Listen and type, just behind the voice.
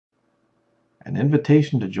An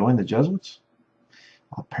invitation to join the Jesuits?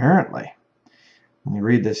 Apparently. Let me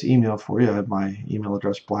read this email for you. I have my email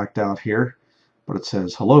address blacked out here, but it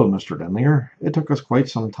says, "Hello, Mr. Denlinger. It took us quite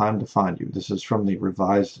some time to find you." This is from the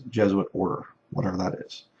Revised Jesuit Order, whatever that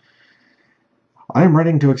is. "I am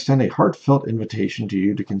writing to extend a heartfelt invitation to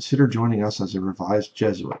you to consider joining us as a Revised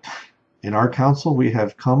Jesuit. In our council, we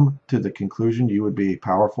have come to the conclusion you would be a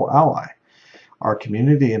powerful ally. Our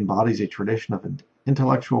community embodies a tradition of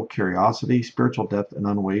intellectual curiosity, spiritual depth, and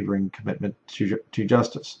unwavering commitment to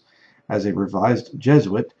justice. As a Revised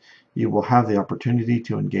Jesuit, you will have the opportunity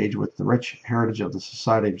to engage with the rich heritage of the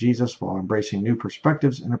Society of Jesus while embracing new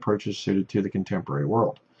perspectives and approaches suited to the contemporary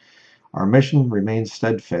world. Our mission remains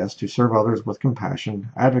steadfast to serve others with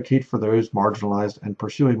compassion, advocate for those marginalized, and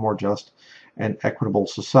pursue a more just and equitable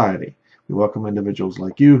society. We welcome individuals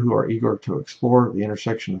like you who are eager to explore the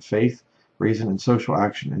intersection of faith, reason, and social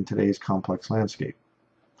action in today's complex landscape.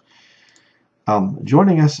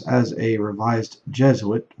 Joining us as a Revised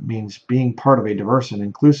Jesuit means being part of a diverse and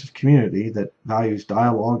inclusive community that values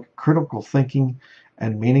dialogue, critical thinking,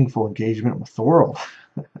 and meaningful engagement with the world.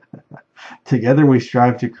 Together we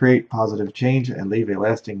strive to create positive change and leave a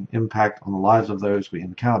lasting impact on the lives of those we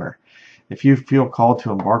encounter. If you feel called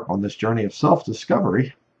to embark on this journey of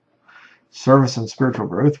self-discovery, service, and spiritual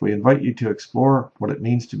growth, we invite you to explore what it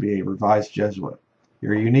means to be a Revised Jesuit.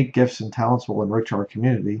 Your unique gifts and talents will enrich our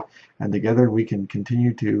community, and together we can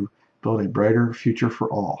continue to build a brighter future for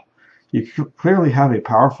all. You clearly have a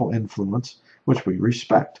powerful influence, which we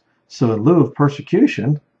respect. So in lieu of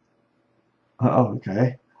persecution, we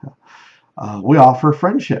offer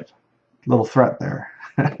friendship. Little threat there.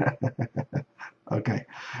 Okay.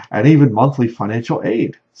 And even monthly financial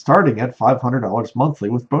aid, starting at $500 monthly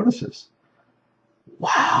with bonuses.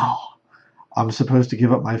 Wow. I'm supposed to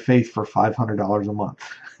give up my faith for $500 a month.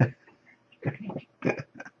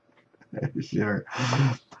 Sure.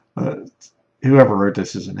 Whoever wrote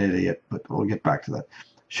this is an idiot, but we'll get back to that.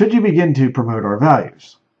 Should you begin to promote our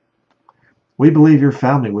values, we believe your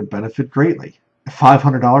family would benefit greatly.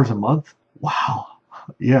 $500 a month? Wow.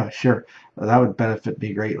 Yeah, sure. That would benefit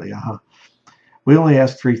me greatly. We only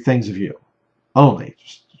ask 3 things of you. Only.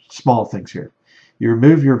 Just small things here. You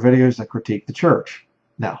remove your videos that critique the church.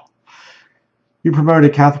 No. You promote a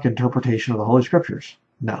Catholic interpretation of the Holy Scriptures.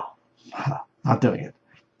 No. Not doing it.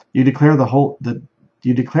 You declare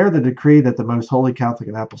the decree that the Most Holy Catholic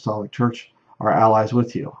and Apostolic Church are allies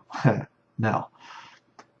with you. No.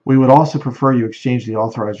 We would also prefer you exchange the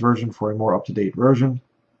authorized version for a more up-to-date version.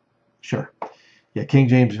 Sure. Yeah, King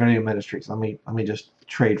James Video Ministries. Let me just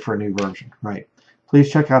trade for a new version. Right. Please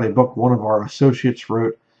check out a book one of our associates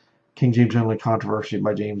wrote, King James Only Controversy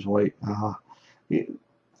by James White.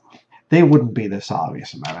 They wouldn't be this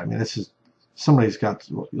obvious about it. I mean, this is, somebody's got,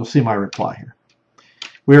 you'll see my reply here.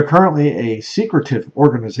 We are currently a secretive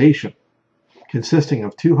organization consisting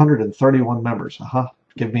of 231 members.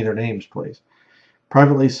 Give me their names, please.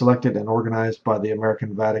 Privately selected and organized by the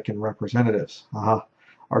American Vatican representatives.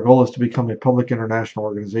 Our goal is to become a public international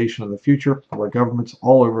organization in the future where governments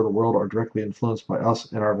all over the world are directly influenced by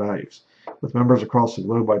us and our values. With members across the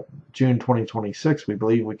globe by June 2026, we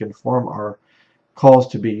believe we can form our cause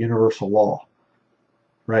to be universal law.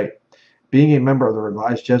 Right. Being a member of the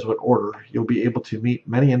Revised Jesuit Order, you'll be able to meet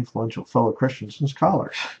many influential fellow Christians and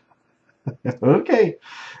scholars. Okay.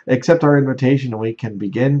 Accept our invitation and we can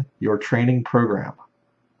begin your training program.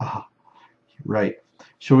 Right.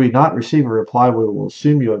 Should we not receive a reply, we will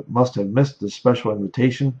assume you must have missed this special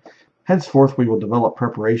invitation. Henceforth, we will develop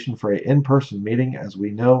preparation for an in-person meeting, as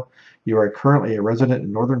we know you are currently a resident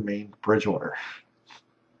in Northern Maine, Bridgewater.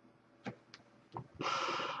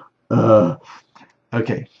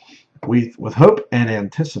 Okay. With hope and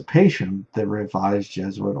anticipation, the Revised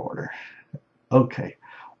Jesuit Order. Okay.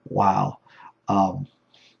 Wow.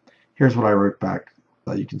 Here's what I wrote back.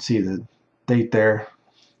 You can see the date there.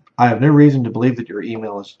 I have no reason to believe that your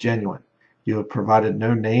email is genuine. You have provided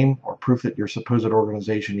no name or proof that your supposed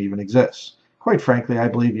organization even exists. Quite frankly, I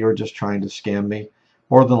believe you are just trying to scam me.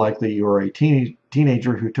 More than likely, you are a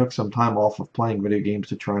teenager who took some time off of playing video games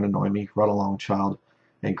to try and annoy me. Run along, child.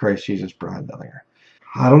 In Christ Jesus, Brian Dellinger.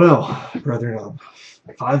 I don't know, brethren.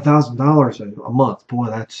 $5,000 a month. Boy,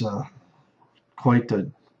 that's quite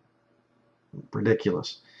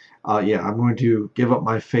ridiculous. Yeah, I'm going to give up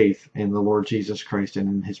my faith in the Lord Jesus Christ and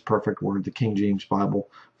in His perfect word, the King James Bible,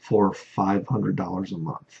 for $500 a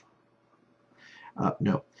month.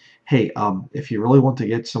 No. Hey, if you really want to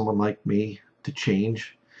get someone like me to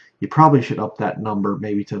change, you probably should up that number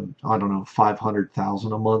maybe to, I don't know,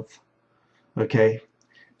 $500,000 a month. Okay?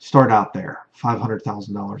 Start out there,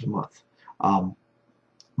 $500,000 a month.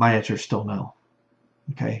 My answer is still no.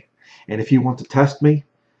 Okay? And if you want to test me,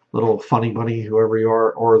 little funny bunny, whoever you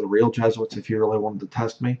are, or the real Jesuits, if you really wanted to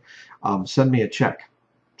test me, send me a check,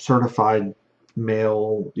 certified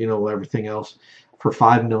mail, everything else, for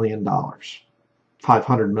 $5 million,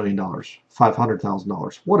 $500 million,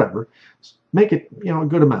 $500,000, whatever. Make it, a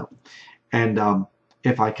good amount. And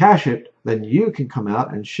if I cash it, then you can come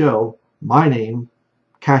out and show my name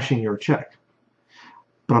cashing your check.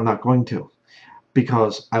 But I'm not going to,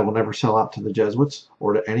 because I will never sell out to the Jesuits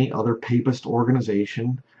or to any other papist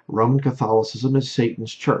organization. Roman Catholicism is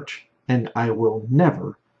Satan's church, and I will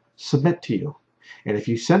never submit to you. And if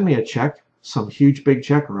you send me a check, some huge big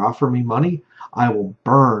check, or offer me money, I will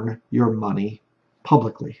burn your money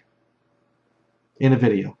publicly in a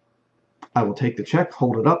video. I will take the check,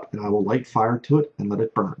 hold it up, and I will light fire to it and let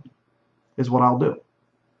it burn, is what I'll do.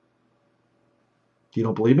 If you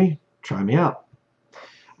don't believe me, try me out.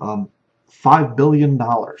 $5 billion,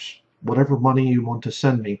 whatever money you want to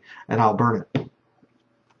send me, and I'll burn it.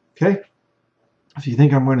 Okay? If you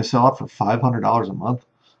think I'm going to sell it for $500 a month,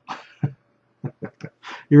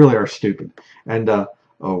 you really are stupid. And,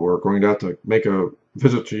 we're going to have to make a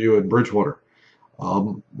visit to you in Bridgewater.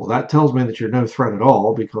 Well, that tells me that you're no threat at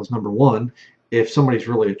all, because number one, if somebody's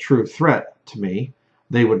really a true threat to me,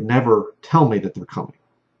 they would never tell me that they're coming.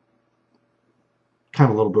 Kind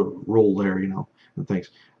of a little bit of rule there, and things.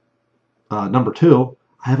 Number two,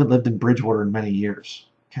 I haven't lived in Bridgewater in many years.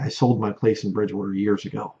 Okay, I sold my place in Bridgewater years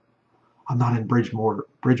ago. I'm not in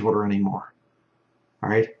Bridgewater anymore. All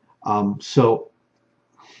right. So,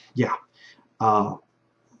 yeah. I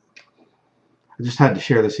just had to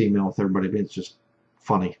share this email with everybody. It's just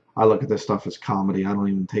funny. I look at this stuff as comedy. I don't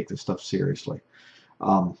even take this stuff seriously.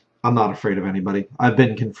 I'm not afraid of anybody. I've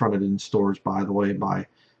been confronted in stores, by the way, by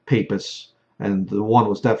papists, and the one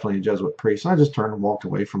was definitely a Jesuit priest. I just turned and walked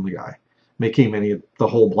away from the guy. Making the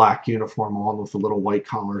whole black uniform on with the little white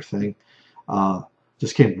collar thing.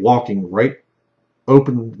 Just came walking right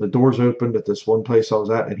open. The doors opened at this one place I was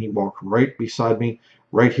at, and he walked right beside me,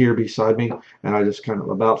 right here beside me, and I just kind of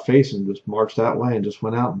about face and just marched that way and just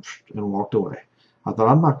went out and walked away. I thought,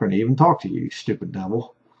 I'm not going to even talk to you, you stupid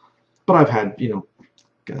devil. But I've had,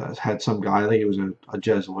 had some guy, I think he was a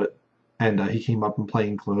Jesuit, and he came up in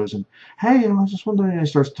plain clothes and, hey, I was just wondering, and he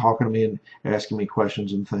starts talking to me and asking me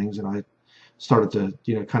questions and things, and I started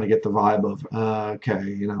to, kind of get the vibe of, okay,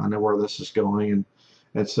 I know where this is going,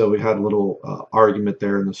 and so we had a little argument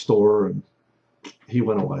there in the store, and he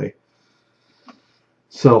went away.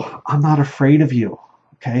 So I'm not afraid of you,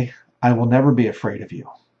 okay? I will never be afraid of you.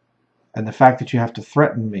 And the fact that you have to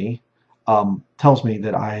threaten me tells me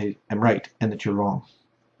that I am right and that you're wrong.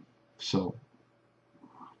 So,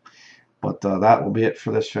 but that will be it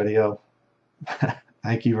for this video.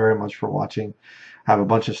 Thank you very much for watching. I have a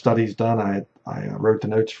bunch of studies done. I wrote the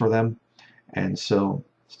notes for them, and so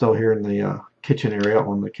still here in the kitchen area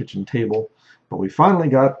on the kitchen table. But we finally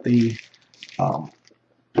got the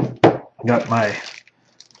got my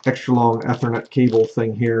extra long Ethernet cable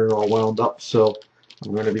thing here all wound up. So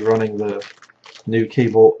I'm going to be running the new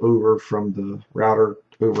cable over from the router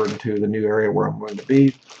over into the new area where I'm going to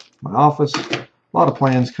be, my office. A lot of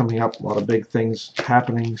plans coming up, a lot of big things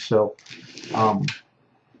happening. So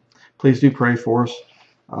please do pray for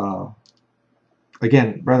us.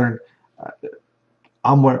 Again, brethren,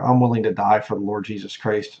 I'm willing to die for the Lord Jesus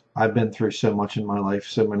Christ. I've been through so much in my life,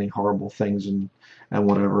 so many horrible things and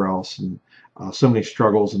whatever else, and so many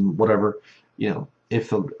struggles and whatever. If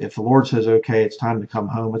the Lord says, okay, it's time to come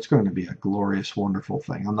home, it's going to be a glorious, wonderful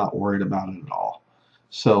thing. I'm not worried about it at all.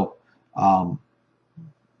 So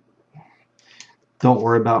don't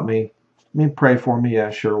worry about me. I mean, pray for me,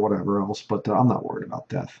 yeah, sure, whatever else, but I'm not worried about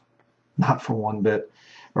death. Not for one bit,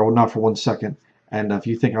 or not for 1 second. And if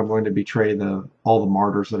you think I'm going to betray all the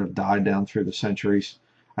martyrs that have died down through the centuries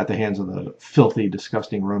at the hands of the filthy,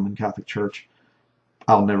 disgusting Roman Catholic Church,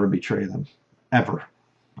 I'll never betray them. Ever.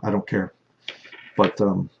 I don't care. But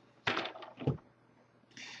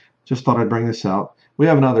just thought I'd bring this out. We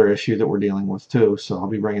have another issue that we're dealing with too, so I'll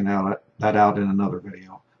be bringing that out in another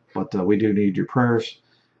video. But we do need your prayers.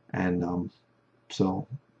 And so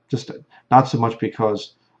just not so much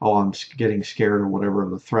because, oh, I'm getting scared or whatever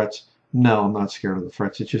of the threats. No, I'm not scared of the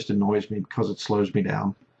threats. It just annoys me because it slows me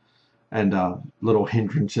down. And little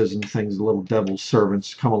hindrances and things, little devil's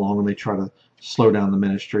servants come along and they try to slow down the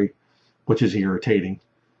ministry, which is irritating.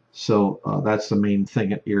 So that's the main thing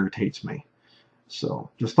that irritates me. So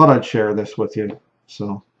just thought I'd share this with you.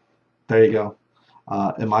 So there you go.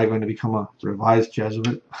 Am I going to become a revised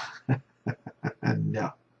Jesuit?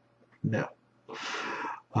 No. No.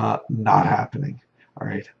 Not happening. All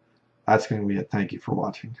right. That's going to be it. Thank you for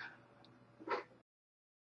watching.